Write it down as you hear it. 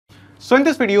So in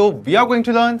this video, we are going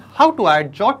to learn how to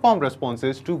add Jotform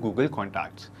responses to Google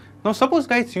Contacts. Now suppose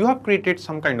guys, you have created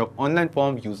some kind of online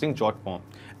form using Jotform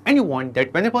and you want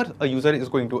that whenever a user is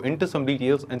going to enter some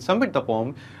details and submit the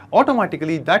form,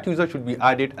 automatically that user should be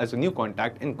added as a new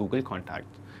contact in Google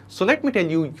Contacts. So let me tell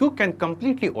you, you can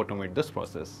completely automate this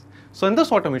process. So in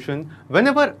this automation,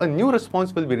 whenever a new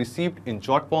response will be received in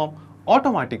Jotform,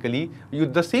 automatically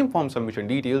with the same form submission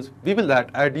details, we will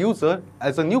add user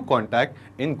as a new contact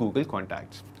in Google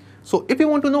Contacts. So if you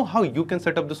want to know how you can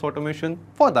set up this automation,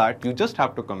 for that you just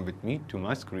have to come with me to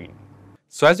my screen.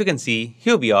 So as you can see,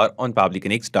 here we are on Pabbly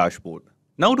Connect's dashboard.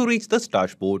 Now to reach this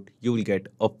dashboard, you will get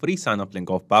a free sign-up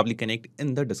link of Pabbly Connect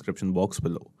in the description box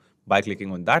below. By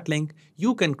clicking on that link,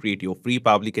 you can create your free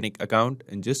Pabbly Connect account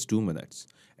in just 2 minutes.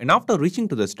 And after reaching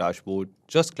to this dashboard,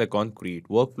 just click on Create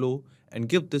Workflow and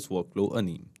give this workflow a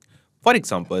name. For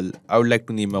example, I would like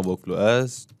to name my workflow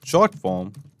as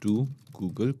Jotform to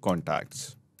Google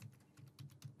Contacts.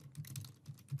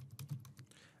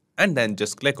 And then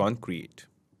just click on Create.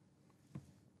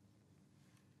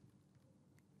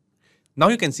 Now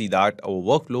you can see that our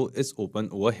workflow is open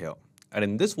over here. And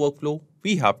in this workflow,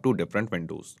 we have 2 different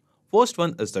windows. First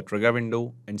one is the trigger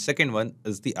window and second one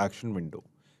is the action window.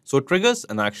 So triggers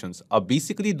and actions are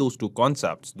basically those 2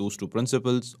 concepts, those 2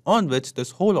 principles on which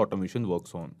this whole automation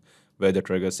works on, where the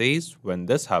trigger says when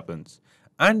this happens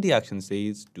and the action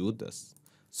says do this.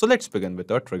 So let's begin with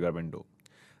our trigger window.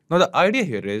 Now the idea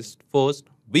here is, first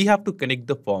we have to connect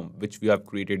the form which we have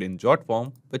created in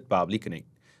Jotform with Pabbly Connect,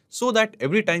 so that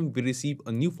every time we receive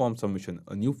a new form submission,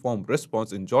 a new form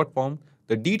response in Jotform,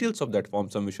 the details of that form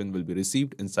submission will be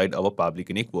received inside our Pabbly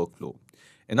Connect workflow.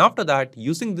 And after that,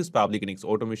 using this Pabbly Connect's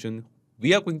automation,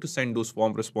 we are going to send those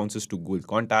form responses to Google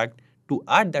Contact to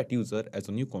add that user as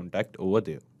a new contact over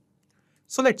there.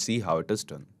 So let's see how it is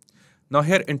done. Now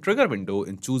here in Trigger window,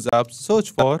 in Choose Apps,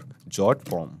 search for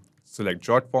Jotform. Select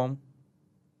Jotform.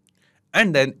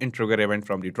 And then in Trigger Event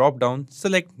from the drop-down,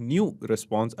 select New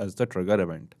Response as the trigger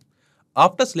event.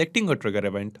 After selecting a trigger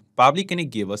event, Pabbly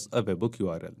Connect gave us a webhook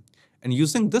URL. And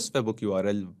using this webhook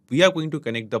URL, we are going to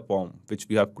connect the form which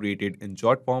we have created in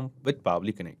Jotform with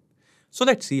Pabbly Connect. So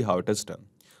let's see how it is done.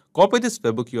 Copy this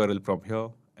webhook URL from here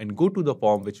and go to the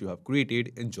form which you have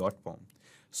created in Jotform.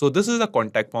 So this is the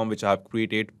contact form which I have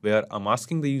created where I'm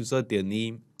asking the user their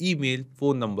name, email,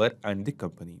 phone number and the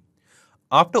company.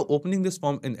 After opening this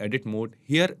form in edit mode,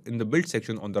 here in the build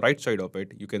section on the right side of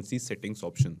it, you can see settings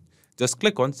option. Just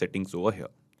click on settings over here.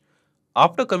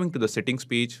 After coming to the settings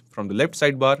page, from the left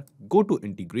sidebar, go to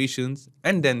integrations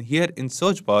and then here in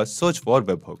search bar, search for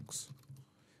webhooks.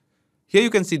 Here you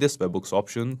can see this webhooks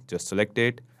option, just select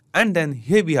it and then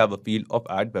here we have a field of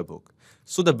add webhook.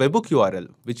 So the webhook URL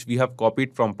which we have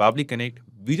copied from Pabbly Connect,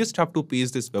 we just have to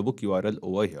paste this webhook URL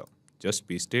over here. Just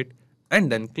paste it and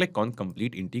then click on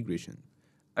complete integration.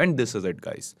 And this is it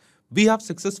guys. We have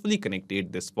successfully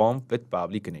connected this form with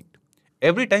Pabbly Connect.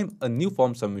 Every time a new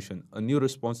form submission, a new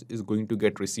response is going to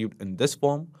get received in this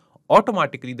form,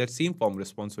 automatically that same form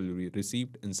response will be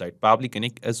received inside Pabbly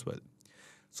Connect as well.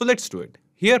 So let's do it.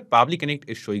 Here Pabbly Connect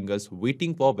is showing us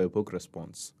waiting for webhook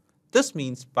response. This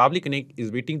means Pabbly Connect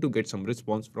is waiting to get some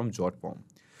response from Jotform.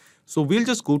 So we'll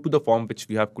just go to the form which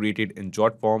we have created in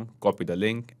Jotform, copy the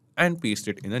link and paste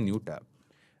it in a new tab.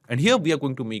 And here we are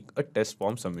going to make a test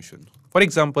form submission. For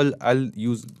example, I'll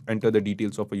enter the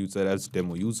details of a user as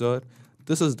demo user.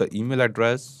 This is the email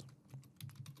address.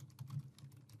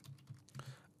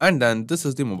 And then this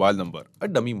is the mobile number, a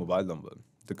dummy mobile number.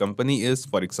 The company is,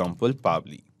 for example,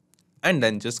 Pabbly. And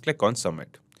then just click on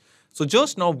submit. So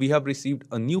just now we have received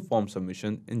a new form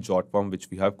submission in Jotform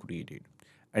which we have created.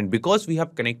 And because we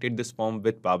have connected this form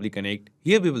with Pabbly Connect,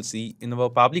 here we will see in our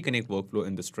Pabbly Connect workflow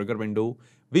in this trigger window,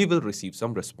 we will receive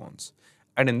some response.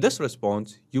 And in this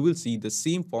response, you will see the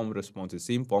same form response, the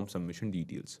same form submission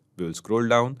details. We will scroll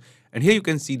down and here you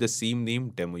can see the same name,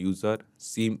 demo user,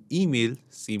 same email,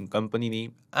 same company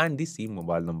name and the same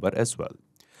mobile number as well.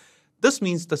 This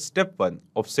means the step 1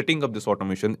 of setting up this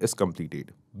automation is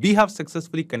completed. We have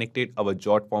successfully connected our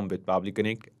Jotform with Pabbly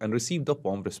Connect and received the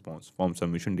form response, form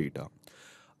submission data.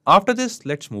 After this,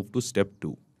 let's move to step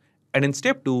 2. And in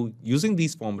step 2, using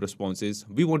these form responses,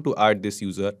 we want to add this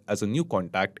user as a new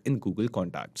contact in Google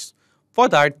Contacts. For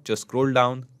that, just scroll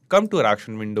down, come to our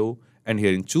action window, and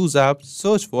here in Choose Apps,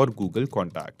 search for Google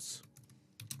Contacts.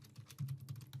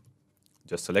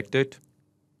 Just select it.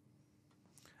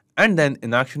 And then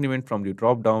in action event from the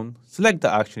drop down, select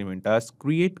the action event as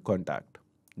Create Contact.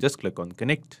 Just click on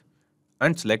Connect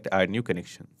and select Add New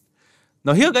Connection.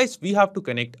 Now here guys, we have to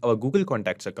connect our Google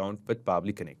Contacts account with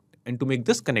Pabbly Connect. And to make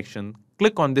this connection,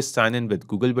 click on this sign in with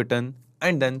Google button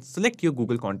and then select your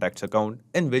Google Contacts account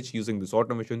in which using this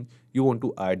automation you want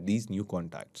to add these new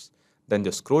contacts. Then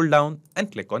just scroll down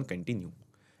and click on continue.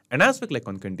 And as we click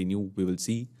on continue, we will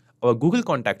see our Google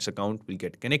Contacts account will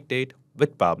get connected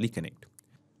with Pabbly Connect.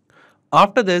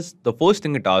 After this, the first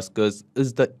thing it asks us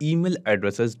is the email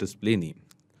address's display name.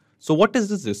 So what is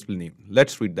this display name?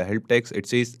 Let's read the help text. It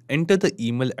says enter the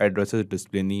email address's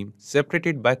display name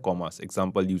separated by commas.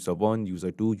 Example user1,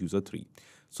 user2, user3.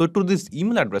 So to these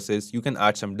email addresses, you can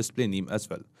add some display name as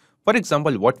well. For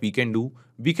example, what we can do,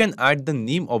 we can add the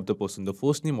name of the person, the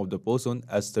first name of the person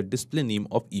as the display name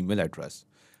of email address.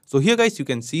 So here guys, you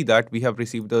can see that we have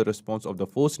received the response of the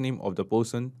first name of the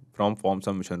person from form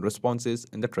submission responses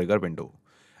in the trigger window.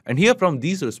 And here from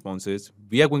these responses,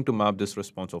 we are going to map this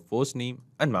response of first name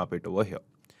and map it over here.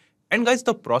 And guys,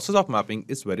 the process of mapping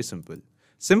is very simple.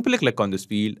 Simply click on this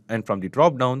field and from the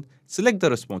drop down, select the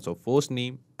response of first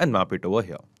name and map it over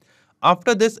here.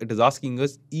 After this, it is asking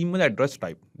us email address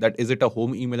type. That is it a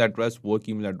home email address, work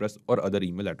email address or other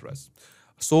email address.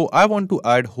 So I want to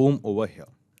add home over here.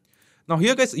 Now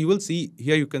here guys, you will see,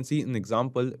 here you can see an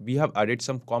example, we have added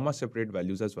some comma separate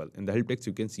values as well. In the help text,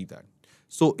 you can see that.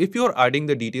 So if you are adding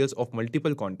the details of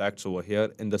multiple contacts over here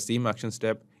in the same action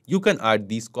step, you can add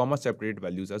these comma separate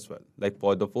values as well. Like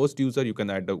for the first user, you can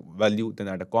add a value, then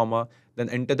add a comma, then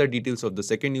enter the details of the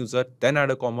second user, then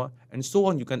add a comma, and so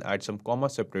on. You can add some comma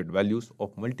separate values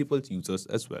of multiple users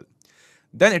as well.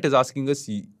 Then it is asking us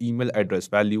email address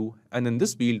value, and in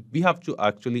this field, we have to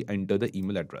actually enter the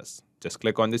email address. Just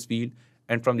click on this field,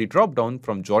 and from the drop down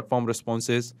from Jotform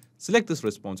responses, select this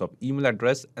response of email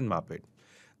address and map it.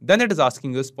 Then it is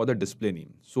asking us for the display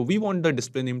name. So we want the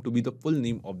display name to be the full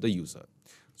name of the user.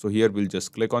 So here we'll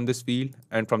just click on this field,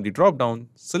 and from the drop down,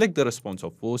 select the response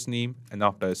of first name, and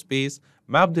after a space,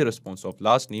 map the response of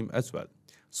last name as well.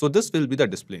 So this will be the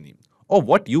display name. Or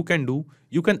what you can do,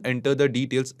 you can enter the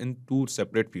details in two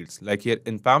separate fields. Like here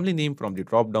in family name from the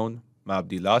drop down, map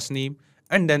the last name,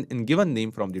 and then in given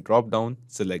name from the drop down,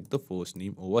 select the first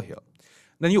name over here.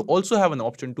 Then you also have an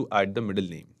option to add the middle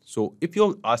name. So if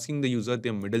you're asking the user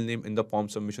their middle name in the form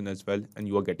submission as well, and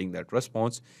you are getting that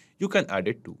response, you can add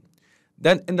it too.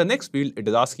 Then in the next field, it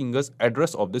is asking us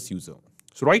address of this user.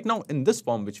 So right now in this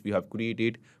form which we have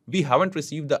created, we haven't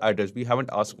received the address. We haven't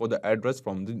asked for the address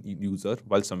from the user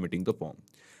while submitting the form.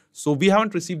 So we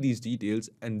haven't received these details,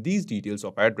 and these details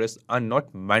of address are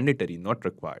not mandatory, not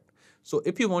required. So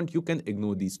if you want, you can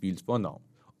ignore these fields for now.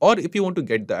 Or if you want to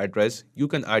get the address, you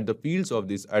can add the fields of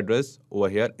this address over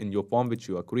here in your form which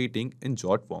you are creating in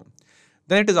Jotform.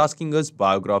 Then it is asking us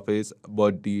biographies,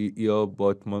 birthday, year,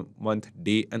 birth month,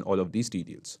 day, and all of these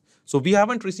details. So we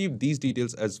haven't received these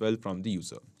details as well from the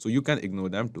user. So you can ignore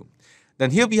them too.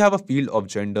 Then here we have a field of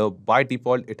gender. By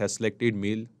default, it has selected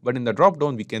male, but in the drop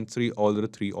down, we can see all the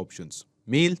three options: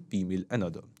 male, female, and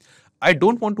other. I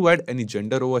don't want to add any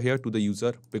gender over here to the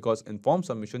user because in form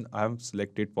submission, I have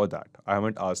selected for that. I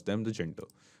haven't asked them the gender.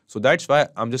 So that's why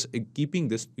I'm just keeping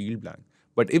this field blank.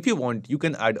 But if you want, you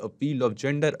can add a field of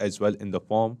gender as well in the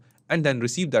form and then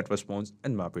receive that response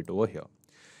and map it over here.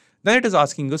 Then it is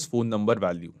asking us phone number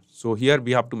value. So here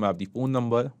we have to map the phone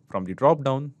number from the drop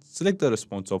down, select the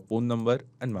response of phone number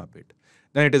and map it.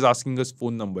 Then it is asking us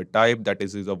phone number type, that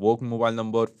is a work mobile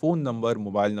number, phone number,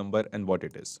 mobile number, and what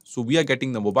it is. So we are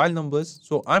getting the mobile numbers.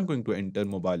 So I'm going to enter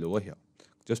mobile over here.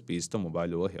 Just paste the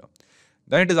mobile over here.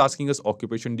 Then it is asking us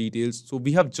occupation details. So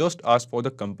we have just asked for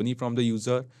the company from the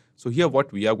user. So here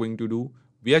what we are going to do,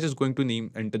 we are just going to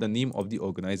enter the name of the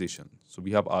organization. So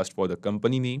we have asked for the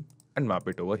company name and map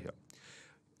it over here.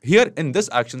 Here in this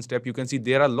action step, you can see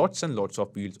there are lots and lots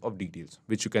of fields of details,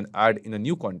 which you can add in a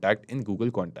new contact in Google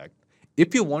Contact.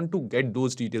 If you want to get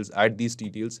those details, add these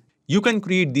details, you can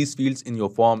create these fields in your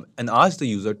form and ask the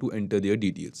user to enter their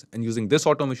details. And using this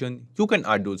automation, you can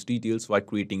add those details while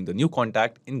creating the new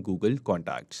contact in Google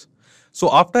Contacts. So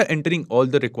after entering all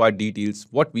the required details,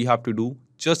 what we have to do,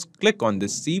 just click on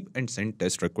this Save and Send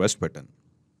Test Request button.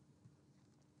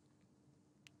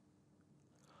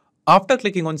 After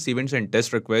clicking on Save and Send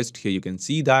Test Request, here you can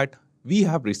see that we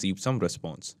have received some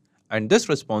response. And this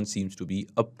response seems to be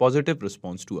a positive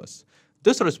response to us.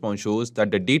 This response shows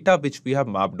that the data which we have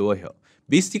mapped over here,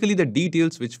 basically the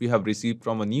details which we have received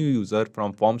from a new user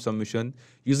from form submission,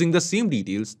 using the same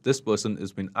details, this person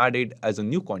has been added as a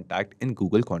new contact in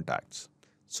Google Contacts.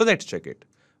 So let's check it.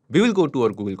 We will go to our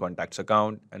Google Contacts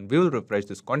account and we will refresh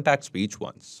this contacts page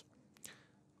once.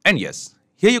 And yes,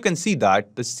 here you can see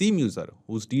that the same user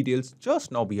whose details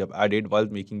just now we have added while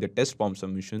making the test form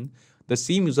submission, the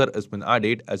same user has been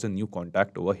added as a new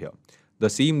contact over here. The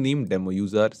same name demo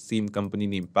user, same company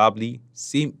name Pabbly,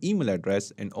 same email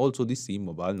address, and also the same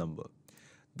mobile number.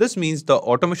 This means the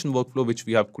automation workflow which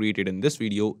we have created in this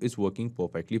video is working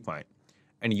perfectly fine.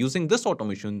 And using this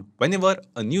automation, whenever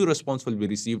a new response will be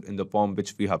received in the form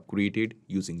which we have created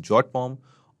using Jotform,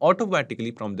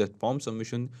 automatically from that form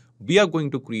submission, we are going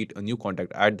to create a new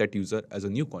contact, add that user as a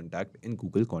new contact in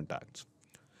Google Contacts.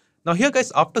 Now here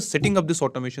guys, after setting up this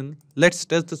automation, let's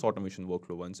test this automation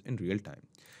workflow once in real time.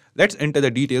 Let's enter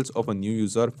the details of a new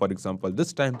user. For example,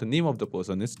 this time the name of the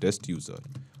person is test user.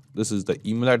 This is the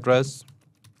email address.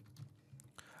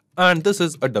 And this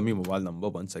is a dummy mobile number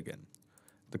once again.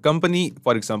 The company,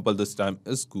 for example, this time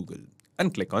is Google,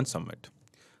 and click on submit.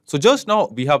 So just now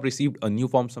we have received a new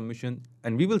form submission,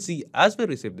 and we will see as we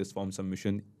receive this form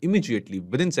submission, immediately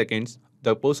within seconds,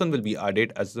 the person will be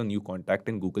added as a new contact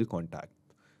in Google Contact.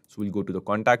 So we'll go to the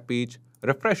contact page,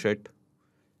 refresh it,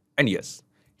 and yes,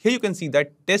 here you can see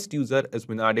that test user has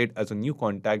been added as a new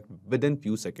contact within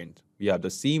few seconds. We have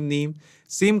the same name,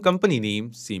 same company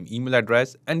name, same email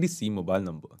address, and the same mobile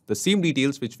number. The same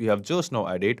details which we have just now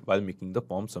added while making the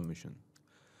form submission.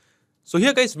 So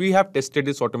here guys, we have tested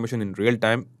this automation in real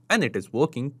time and it is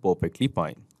working perfectly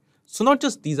fine. So not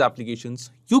just these applications,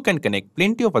 you can connect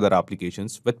plenty of other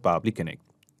applications with Pabbly Connect.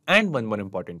 And one more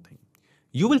important thing,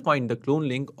 you will find the clone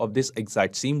link of this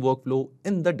exact same workflow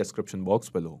in the description box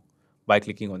below. By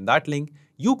clicking on that link,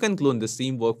 you can clone the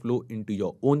same workflow into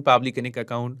your own Pabbly Connect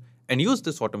account and use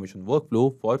this automation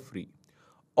workflow for free.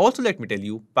 Also, let me tell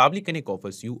you, Pabbly Connect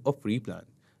offers you a free plan.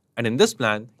 And in this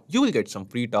plan, you will get some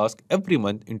free tasks every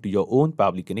month into your own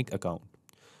Pabbly Connect account.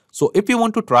 So if you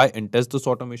want to try and test this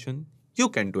automation, you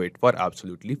can do it for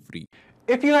absolutely free.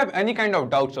 If you have any kind of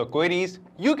doubts or queries,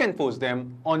 you can post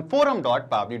them on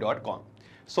forum.pabbly.com.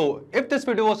 So if this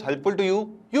video was helpful to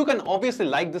you, you can obviously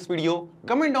like this video,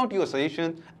 comment down your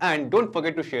suggestions, and don't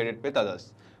forget to share it with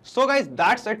others. So guys,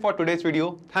 that's it for today's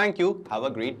video. Thank you. Have a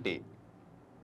great day.